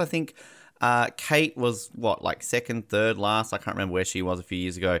latest, I think. Kate was, like second, third, last? I can't remember where she was a few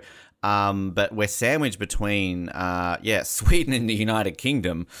years ago. But we're sandwiched between, Sweden and the United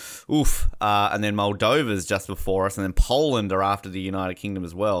Kingdom. Oof. And then Moldova's just before us, and then Poland are after the United Kingdom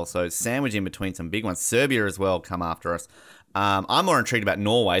as well. So sandwiched in between some big ones. Serbia as well come after us. I'm more intrigued about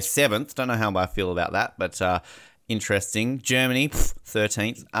Norway, 7th. Don't know how I feel about that, but interesting. Germany,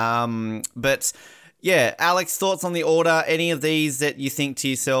 13th. But yeah, Alex, thoughts on the order? Any of these that you think to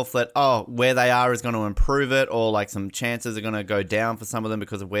yourself that, where they are is going to improve it, or like some chances are going to go down for some of them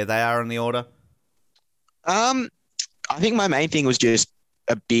because of where they are in the order? I think my main thing was just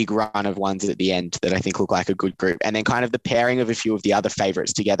a big run of ones at the end that I think look like a good group. And then kind of the pairing of a few of the other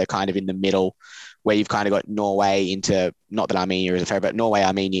favourites together kind of in the middle, where you've kind of got Norway into, not that Armenia is a favourite, but Norway,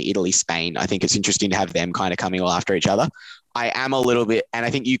 Armenia, Italy, Spain. I think it's interesting to have them kind of coming all after each other. I am a little bit, and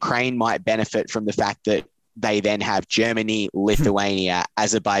I think Ukraine might benefit from the fact that they then have Germany, Lithuania,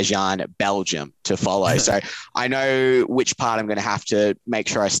 Azerbaijan, Belgium to follow. So I know which part I'm going to have to make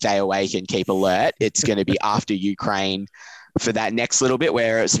sure I stay awake and keep alert. It's going to be after Ukraine for that next little bit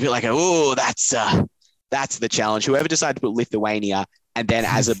where it's a bit like, that's the challenge. Whoever decided to put Lithuania and then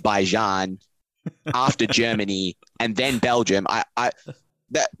Azerbaijan after Germany and then Belgium,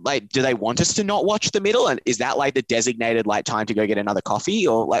 do they want us to not watch the middle? And is that like the designated like time to go get another coffee,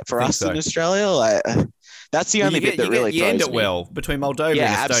 or like for us in Australia? Like, that's the only bit that really you end throws it me. Well between Moldova and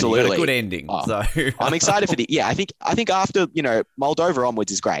Estonia. Absolutely. You got a good ending. So I'm excited for I think after, Moldova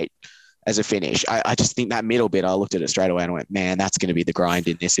onwards is great as a finish. I just think that middle bit, I looked at it straight away and went, man, that's going to be the grind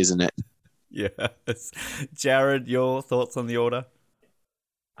in this, isn't it? Yes. Jared, your thoughts on the order?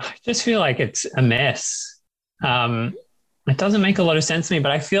 I just feel like it's a mess. It doesn't make a lot of sense to me,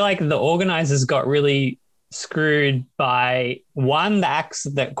 but I feel like the organizers got really screwed by one, the acts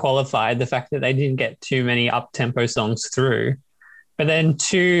that qualified, the fact that they didn't get too many up-tempo songs through. But then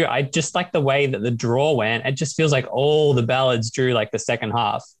two, I just like the way that the draw went. It just feels like all the ballads drew like the second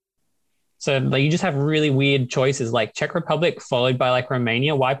half. So like you just have really weird choices like Czech Republic followed by like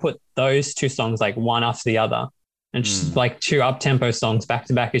Romania. Why put those two songs like one after the other? And just like two up-tempo songs back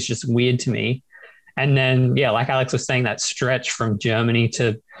to back is just weird to me. And then, yeah, like Alex was saying, that stretch from Germany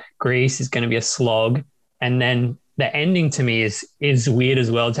to Greece is going to be a slog. And then the ending to me is weird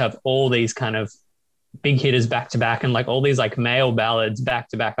as well, to have all these kind of big hitters back to back and like all these like male ballads back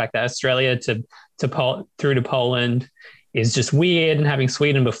to back, like that Australia through to Poland is just weird. And having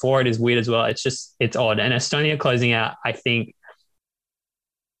Sweden before it is weird as well. It's odd. And Estonia closing out, I think,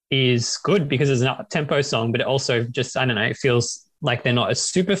 is good because it's an up-tempo song, but it also just, I don't know, it feels like they're not a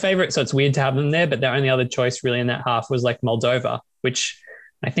super favorite. So it's weird to have them there. But their only other choice really in that half was like Moldova, which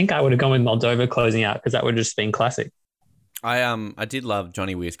I think I would have gone with Moldova closing out because that would have just been classic. I did love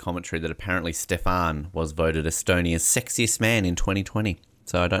Johnny Weir's commentary that apparently Stefan was voted Estonia's sexiest man in 2020.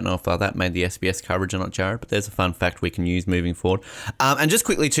 So I don't know if that made the SBS coverage or not, Jared, but there's a fun fact we can use moving forward. And just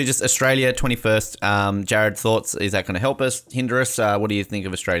quickly to just Australia 21st, Jared, thoughts, is that going to help us, hinder us? What do you think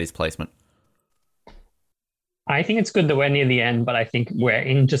of Australia's placement? I think it's good that we're near the end, but I think we're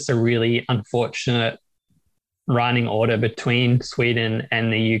in just a really unfortunate running order between Sweden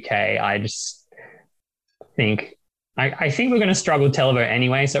and the UK. I just think I think we're going to struggle with televote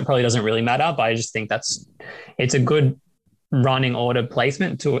anyway, so it probably doesn't really matter. But I just think it's a good running order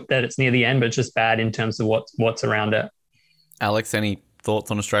placement to that it's near the end, but it's just bad in terms of what's around it. Alex, any thoughts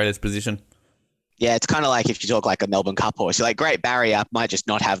on Australia's position? Yeah, it's kind of like if you talk like a Melbourne Cup horse. You're like, great barrier, might just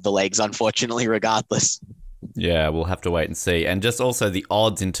not have the legs, unfortunately, regardless. Yeah, we'll have to wait and see. And just also the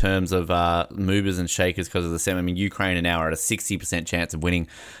odds in terms of movers and shakers because of the semi. I mean, Ukraine are now at a 60% chance of winning,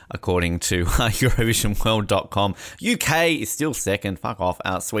 according to EurovisionWorld.com. UK is still second. Fuck off.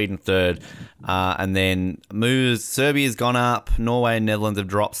 Sweden third. And then movers, Serbia's gone up. Norway and Netherlands have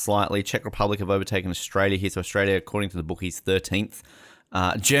dropped slightly. Czech Republic have overtaken Australia here. So Australia, according to the bookies, 13th.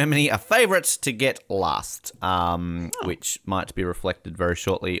 Germany, a favourite to get last, which might be reflected very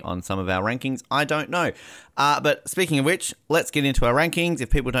shortly on some of our rankings. I don't know. But speaking of which, let's get into our rankings. If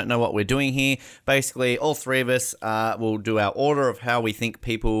people don't know what we're doing here, basically all three of us will do our order of how we think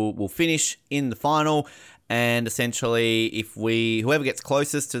people will finish in the final. And essentially, whoever gets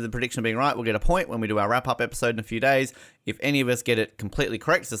closest to the prediction being right will get a point when we do our wrap-up episode in a few days. If any of us get it completely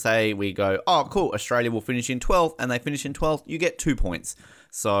correct, so say we go, oh, cool, Australia will finish in 12th, and they finish in 12th, you get 2 points.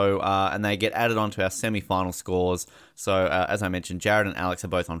 So, and they get added onto our semi-final scores. So, as I mentioned, Jared and Alex are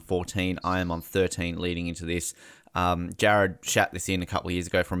both on 14. I am on 13 leading into this. Jared shat this in a couple of years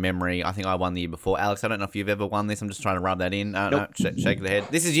ago from memory. I think I won the year before. Alex, I don't know if you've ever won this. I'm just trying to rub that in. Nope. No, shake the head.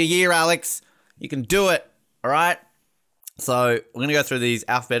 This is your year, Alex. You can do it. All right, so we're going to go through these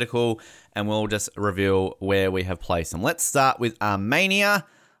alphabetical and we'll just reveal where we have placed them. Let's start with Armenia.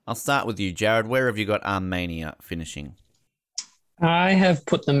 I'll start with you, Jared. Where have you got Armenia finishing? I have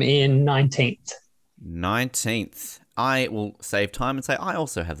put them in 19th. 19th. I will save time and say I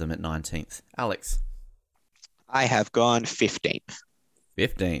also have them at 19th. Alex? I have gone 15th.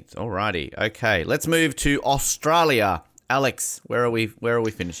 15th. Alrighty. Okay, let's move to Australia. Alex, where are we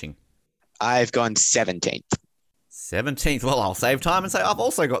finishing? I've gone 17th. 17th. Well, I'll save time and say I've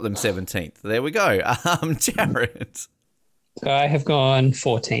also got them 17th. There we go. Jared. So I have gone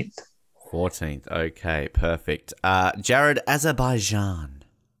 14th. 14th. Okay, perfect. Jared, Azerbaijan.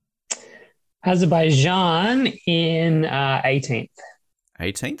 Azerbaijan in 18th.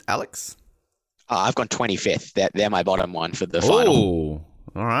 18th. Alex? I've gone 25th. They're my bottom one for the final. Oh,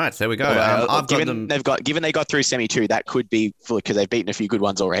 all right. So there we go. I've got them. Given they got through semi 2, that could be because they've beaten a few good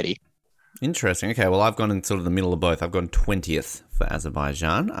ones already. Interesting. Okay, well, I've gone in sort of the middle of both. I've gone 20th for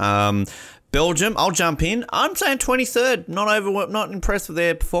Azerbaijan. Belgium, I'll jump in. I'm saying 23rd. Not impressed with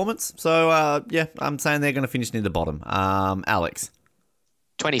their performance. So, yeah, I'm saying they're going to finish near the bottom. Alex?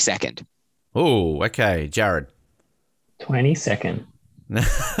 22nd. Oh, okay. Jared? 22nd.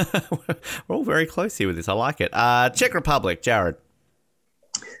 We're all very close here with this. I like it. Czech Republic, Jared?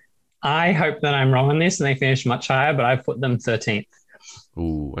 I hope that I'm wrong on this and they finish much higher, but I've put them 13th.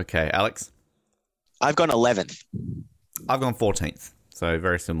 Ooh, okay. Alex? I've gone 11th. I've gone 14th. So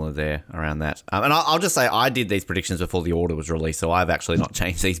very similar there around that. And I'll just say I did these predictions before the order was released, so I've actually not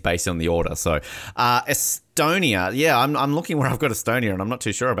changed these based on the order. So Estonia, yeah, I'm looking where I've got Estonia, and I'm not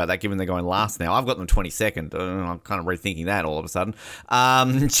too sure about that given they're going last now. I've got them 22nd. I'm kind of rethinking that all of a sudden.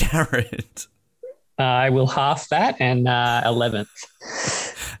 Jared. I will half that and 11th.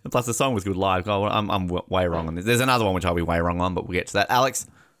 Plus the song was good live. Oh, I'm way wrong on this. There's another one which I'll be way wrong on, but we'll get to that. Alex?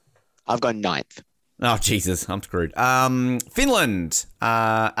 I've gone 9th. Oh, Jesus, I'm screwed. Finland,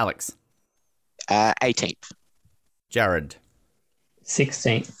 Alex. 18th. Jared.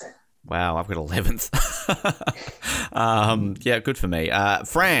 16th. Wow, I've got 11th. Yeah, good for me.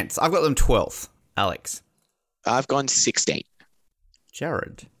 France, I've got them 12th. Alex. I've gone 16th.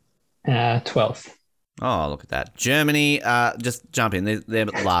 Jared. 12th. Oh, look at that. Germany, just jump in. They're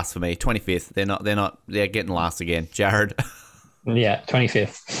last for me. 25th. They're getting last again. Jared. Yeah,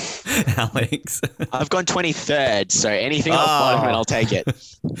 25th. Alex. I've gone 23rd, so anything off bottom and I'll take it.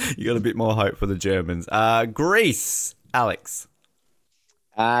 You got a bit more hope for the Germans. Greece, Alex.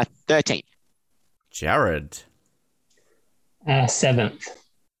 13th. Jared. 7th.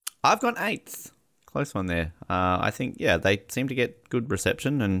 I've gone 8th. Close one there. I think, yeah, they seem to get good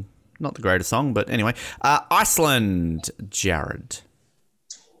reception and not the greatest song, but anyway. Iceland, Jared.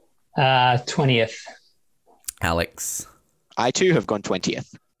 20th. Alex. I too have gone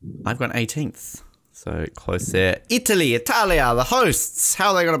 20th. I've gone 18th. So close there. Italia, the hosts. How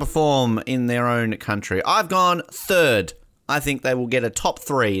are they going to perform in their own country? I've gone 3rd. I think they will get a top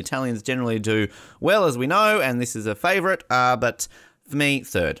 3. Italians generally do well, as we know, and this is a favourite. But for me,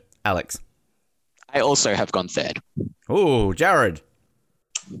 3rd. Alex. I also have gone 3rd. Oh, Jared.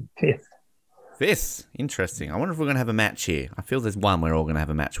 5th. 5th. Interesting. I wonder if we're going to have a match here. I feel there's one we're all going to have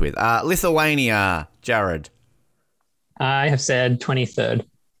a match with. Lithuania, Jared. I have said 23rd.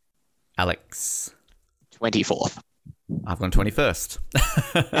 Alex. 24th. I've gone 21st.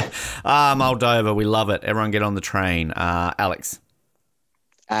 Moldova, we love it. Everyone get on the train. Alex.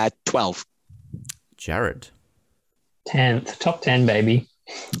 12. Jared. 10th. Top 10, baby.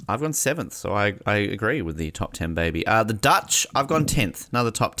 I've gone 7th, so I agree with the top 10, baby. The Dutch, I've gone 10th.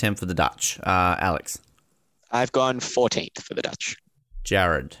 Another top 10 for the Dutch. Alex. I've gone 14th for the Dutch.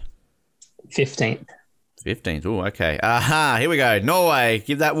 Jared. 15th. 15th. Oh, okay. Here we go. Norway,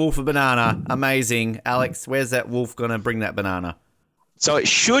 give that wolf a banana. Amazing. Alex, where's that wolf going to bring that banana? So it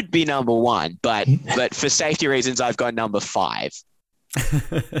should be number 1, but for safety reasons, I've gone number 5.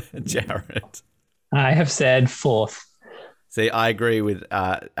 Jared. I have said 4th. See, I agree with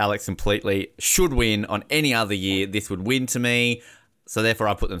Alex completely. Should win on any other year. This would win to me. So therefore,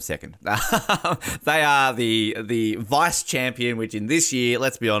 I put them 2nd. They are the vice champion, which in this year,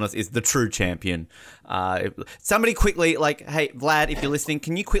 let's be honest, is the true champion. Somebody quickly, like, hey, Vlad, if you're listening,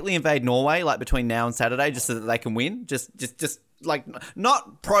 can you quickly invade Norway, like between now and Saturday, just so that they can win? Just like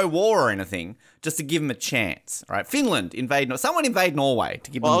not pro-war or anything, just to give them a chance. Right? Finland someone invade Norway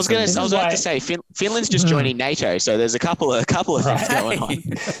to give them. Well, I was about to say Finland's just joining NATO, so there's a couple of things going on.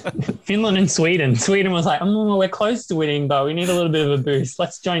 Finland and Sweden. Sweden was like, we're close to winning, but we need a little bit of a boost.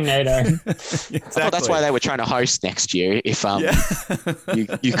 Let's join NATO. Exactly. Well, that's why they were trying to host next year. If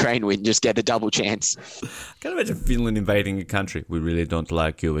Ukraine win, just get a double chance. I can't imagine Finland invading a country. We really don't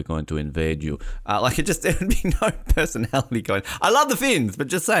like you. We're going to invade you. There would be no personality going. I love the Finns, but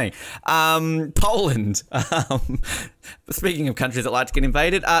just saying. Poland. Speaking of countries that like to get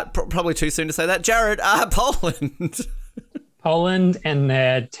invaded, probably too soon to say that. Jared, Poland. Poland and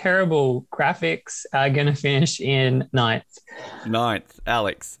their terrible graphics are going to finish in 9th. 9th.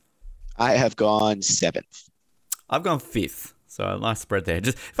 Alex. I have gone 7th. I've gone 5th. So a nice spread there.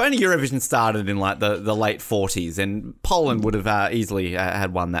 Just if only Eurovision started in like the late 40s, and Poland would have easily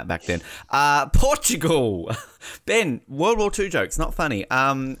had won that back then. Portugal. Ben, World War II jokes, not funny.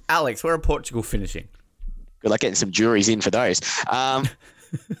 Alex, where are Portugal finishing? Good luck getting some juries in for those.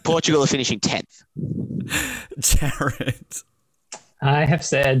 Portugal are finishing 10th. Jared. I have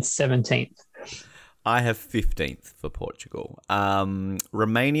said 17th. I have 15th for Portugal.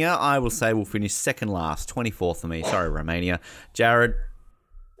 Romania, I will say, will finish second last, 24th for me. Sorry, Romania. Jared.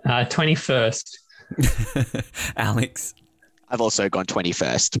 21st. Alex. I've also gone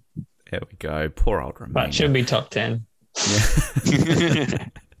 21st. There we go. Poor old Romania. But should be top 10. Yeah.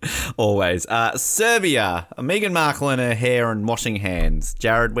 Always. Serbia. Meghan Markle in her hair and washing hands.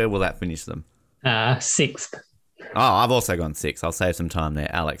 Jared, where will that finish them? 6th. Oh, I've also gone 6th. I'll save some time there.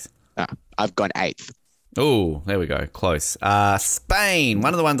 Alex. I've gone 8th. Oh, there we go. Close. Spain.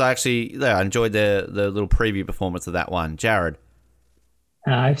 One of the ones I enjoyed the little preview performance of that one. Jared.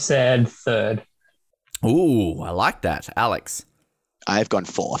 I've said 3rd. Ooh, I like that. Alex. I've gone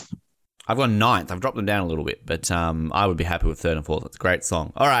 4th. I've gone ninth. I've dropped them down a little bit, but I would be happy with third and fourth. It's a great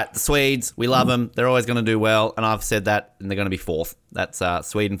song. All right, the Swedes, we love them. They're always going to do well, and I've said that, and they're going to be fourth. That's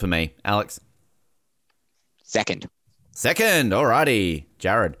Sweden for me. Alex? Second. All righty.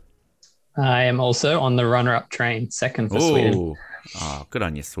 Jared? I am also on the runner-up train, second for Sweden. Oh, good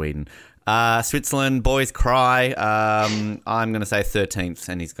on you, Sweden. Switzerland, boys cry. I'm going to say 13th,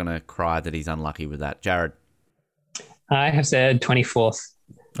 and he's going to cry that he's unlucky with that. Jared? I have said 24th.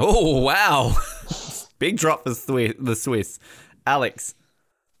 Oh, wow. Big drop for the Swiss. Alex?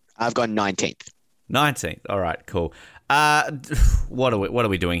 I've gone 19th. 19th. All right, cool. What are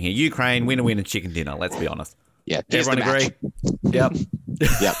we doing here? Ukraine, winner, chicken dinner. Let's be honest. Yeah, everyone agree? Yep.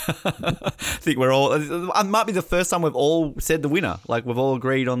 Yep. I think we're all. It might be the first time we've all said the winner. Like we've all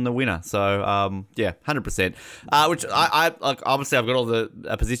agreed on the winner. So yeah, 100%. Which I like. Obviously, I've got all the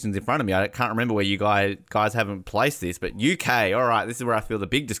positions in front of me. I can't remember where you guys haven't placed this, but UK. All right, this is where I feel the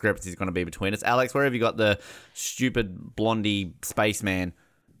big discrepancy is going to be between us. Alex, where have you got the stupid blondie spaceman?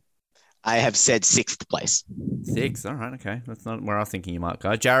 I have said 6th place. 6. All right, okay. That's not where I was thinking you might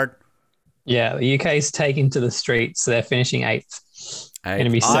go. Jared? Yeah, the UK's taking to the streets. So they're finishing 8th. Going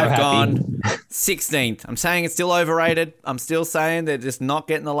to be so I've happy. gone 16th. I'm saying it's still overrated. I'm still saying they're just not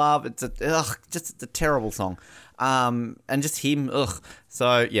getting the love. It's a terrible song. And just him,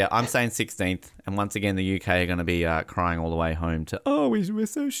 So, yeah, I'm saying 16th. And once again, the UK are going to be crying all the way home to, we're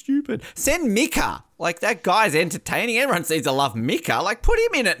so stupid. Send Mika. Like, that guy's entertaining. Everyone seems to love Mika. Like, put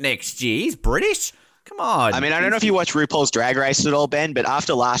him in it next year. He's British. Come on. I mean, I don't know if you watch RuPaul's Drag Race at all, Ben, but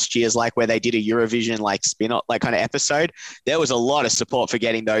after last year's, like, where they did a Eurovision, like, spin-off, like, kind of episode, there was a lot of support for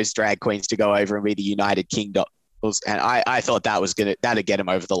getting those drag queens to go over and be the United Kingdom. And I thought that'd get them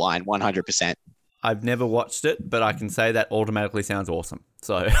over the line, 100%. I've never watched it, but I can say that automatically sounds awesome.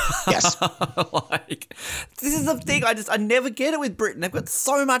 So, yes. Like, this is the thing. I never get it with Britain. They've got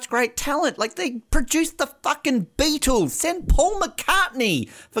so much great talent. Like, they produced the fucking Beatles. Send Paul McCartney,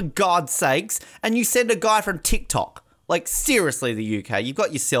 for God's sakes. And you send a guy from TikTok. Like, seriously, the UK. You've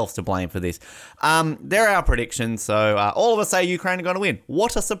got yourselves to blame for this. They're our predictions. So, all of us say Ukraine are going to win.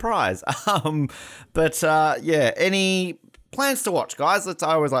 What a surprise. Yeah, any plans to watch, guys? I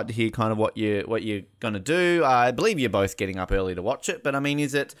always like to hear kind of what you're going to do. I believe you're both getting up early to watch it, but I mean,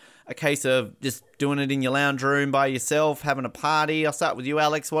 is it a case of just doing it in your lounge room by yourself, having a party? I'll start with you,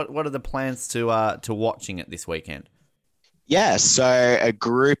 Alex. What are the plans to watching it this weekend? Yeah, so a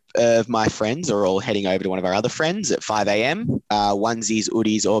group of my friends are all heading over to one of our other friends at 5 a.m. Onesies,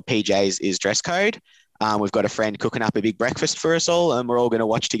 hoodies, or PJs is dress code. We've got a friend cooking up a big breakfast for us all, and we're all going to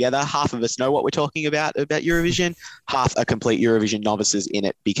watch together. Half of us know what we're talking about Eurovision. Half are complete Eurovision novices in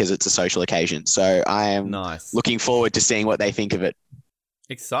it because it's a social occasion. So I am looking forward to seeing what they think of it.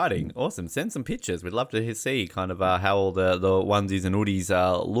 Exciting. Awesome. Send some pictures. We'd love to see kind of how all the onesies and hoodies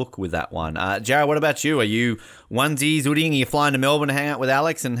look with that one. Jared, what about you? Are you onesies, hoodieing? Are you flying to Melbourne to hang out with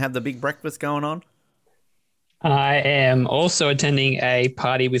Alex and have the big breakfast going on? I am also attending a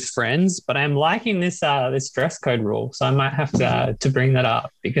party with friends, but I'm liking this dress code rule, so I might have to bring that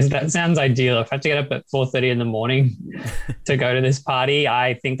up because that sounds ideal. If I have to get up at 4:30 in the morning to go to this party,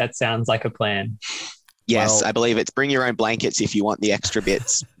 I think that sounds like a plan. Yes, I believe it's bring your own blankets if you want the extra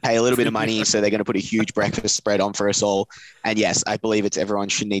bits. Pay a little bit of money, so they're going to put a huge breakfast spread on for us all. And yes, I believe it's everyone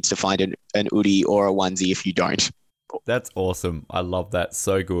needs to find an hoodie or a onesie if you don't. That's awesome. I love that.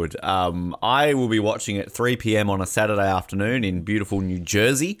 So good. I will be watching at 3 p.m. on a Saturday afternoon in beautiful New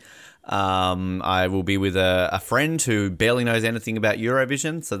Jersey. I will be with a friend who barely knows anything about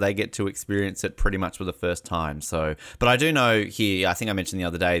Eurovision, so they get to experience it pretty much for the first time. So, but I do know here, I think I mentioned the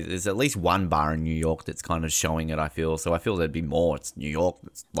other day, there's at least one bar in New York that's kind of showing it, I feel. So I feel there'd be more. It's New York.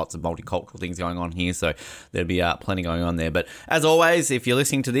 There's lots of multicultural things going on here, so there'd be plenty going on there. But as always, if you're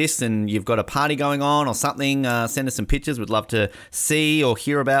listening to this and you've got a party going on or something, send us some pictures. We'd love to see or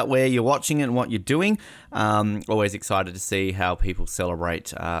hear about where you're watching it and what you're doing. Always excited to see how people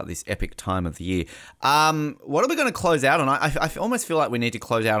celebrate this epic time of the year. What are we going to close out on? I almost feel like we need to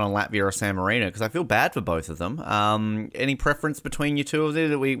close out on Latvia or San Marino because I feel bad for both of them. Any preference between you two of you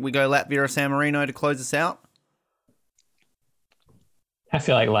that we go Latvia or San Marino to close us out? I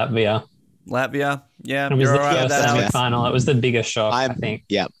feel like Latvia. Latvia, yeah. It was the right first semi-final. It was the biggest shock, I think.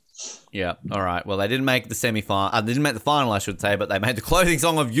 Yeah. Yeah. All right. Well, they didn't make the semi-final. They didn't make the final, I should say, but they made the closing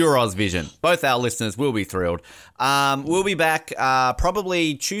song of EurOzvision. Both our listeners will be thrilled. We'll be back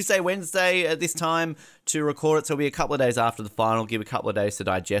probably Tuesday, Wednesday at this time to record it. So it'll be a couple of days after the final, give a couple of days to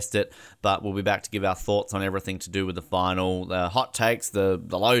digest it. But we'll be back to give our thoughts on everything to do with the final, the hot takes, the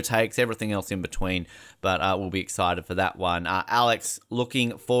low takes, everything else in between. But we'll be excited for that one. Alex,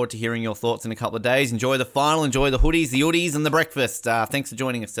 looking forward to hearing your thoughts in a couple of days. Enjoy the final, enjoy the hoodies, the hoodies, and the breakfast. Thanks for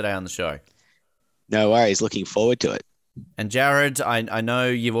joining us today on the show. show. No worries. Looking forward to it. And Jared, I know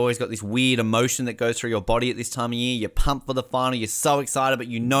you've always got this weird emotion that goes through your body at this time of year. You're pumped for the final. You're so excited, but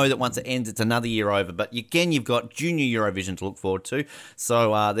you know that once it ends, it's another year over. But again, you've got Junior Eurovision to look forward to.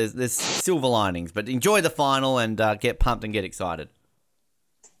 So there's silver linings. But enjoy the final and get pumped and get excited.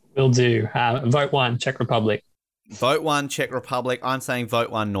 Will do. Vote 1, Czech Republic. Vote 1, Czech Republic. I'm saying vote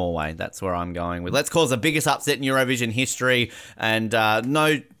 1, Norway. That's where I'm going with. Let's cause the biggest upset in Eurovision history, and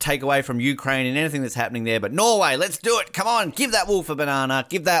no takeaway from Ukraine and anything that's happening there, but Norway, let's do it. Come on, give that wolf a banana.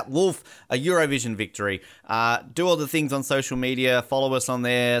 Give that wolf a Eurovision victory. Do all the things on social media. Follow us on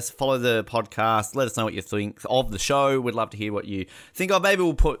there. Follow the podcast. Let us know what you think of the show. We'd love to hear what you think of. Maybe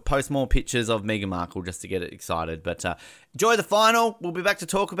we'll post more pictures of Meghan Markle just to get it excited. But enjoy the final. We'll be back to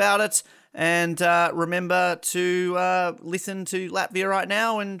talk about it. And remember to listen to Latvia right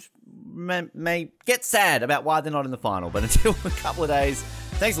now and may get sad about why they're not in the final. But until a couple of days,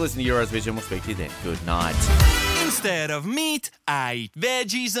 thanks for listening to EurOzvision. We'll speak to you then. Good night. Instead of meat, I eat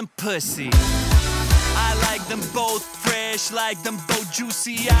veggies and pussy. I like them both fresh, like them both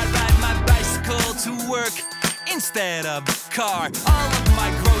juicy. I ride my bicycle to work instead of a car. All of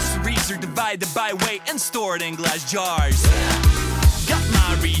my groceries are divided by weight and stored in glass jars. Got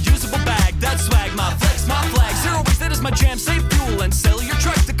my reusable bag, that's swag, my flex, my flag. Zero waste, that is my jam. Save fuel and sell your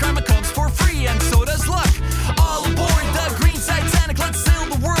truck. The karma comes for free and so does luck. All aboard the green Titanic. Let's sail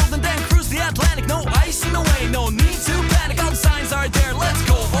the world and then cruise the Atlantic. No ice in the way, no need to panic. All the signs are there, let's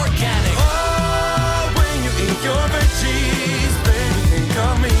go organic. Oh, when you eat your veggies, baby, think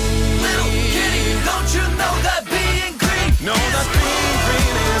of me. Little kitty, don't you know that being green? Know that being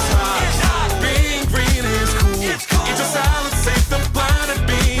green is hot. It's hot. Being green is cool. It's cool. Eat your salad, save the planet.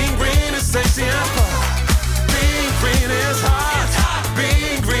 Being green is sexy and fun. Being green is hot. It's hot.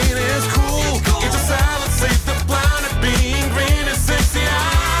 Being green is cool. It's cool. Eat your salad, save the planet. Being green is sexy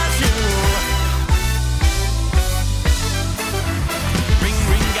as you. Ring,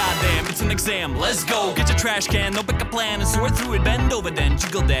 ring, goddamn, it's an exam. Let's go. Get your trash can, no pick a plan and sort through it. Bend over, then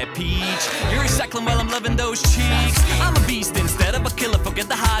jiggle that peach. You're recycling while I'm loving those cheeks. I'm a beast instead of a killer. Forget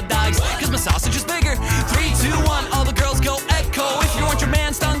the hot dogs, cause my sausage is bigger. 3, 2, 1, all the girls go echo. If you want your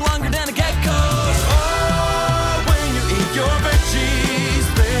man stung longer than a gecko. Oh, when you eat your veggies,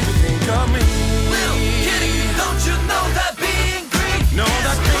 baby, think of me. Little kitty, don't you know that being green? Know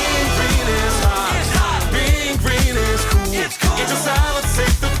that being green is hot. It's hot. Being green is cool. It's cool. Eat your salad,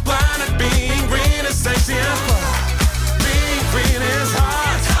 save the planet. Being green is sexy and fun. Being green is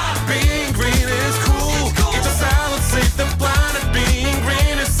hot. It's hot. Being green is cool. It's cool. Eat your salad, save the planet. Being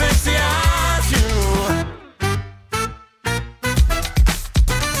green is sexy as you.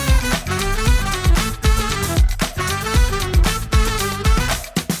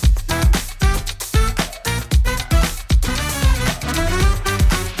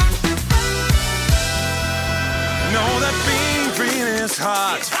 Know that being green is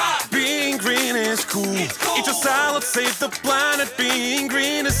hot. It's hot. Being green is cool. cool. Eat your salad, save the planet. Being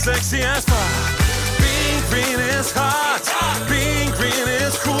green is sexy as fuck. Being green is hot. Being green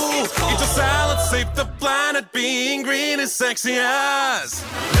is cool. Eat your salad, save the planet. Being green is sexy as.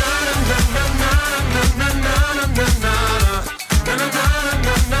 Na na na na na na na na na na na na na na.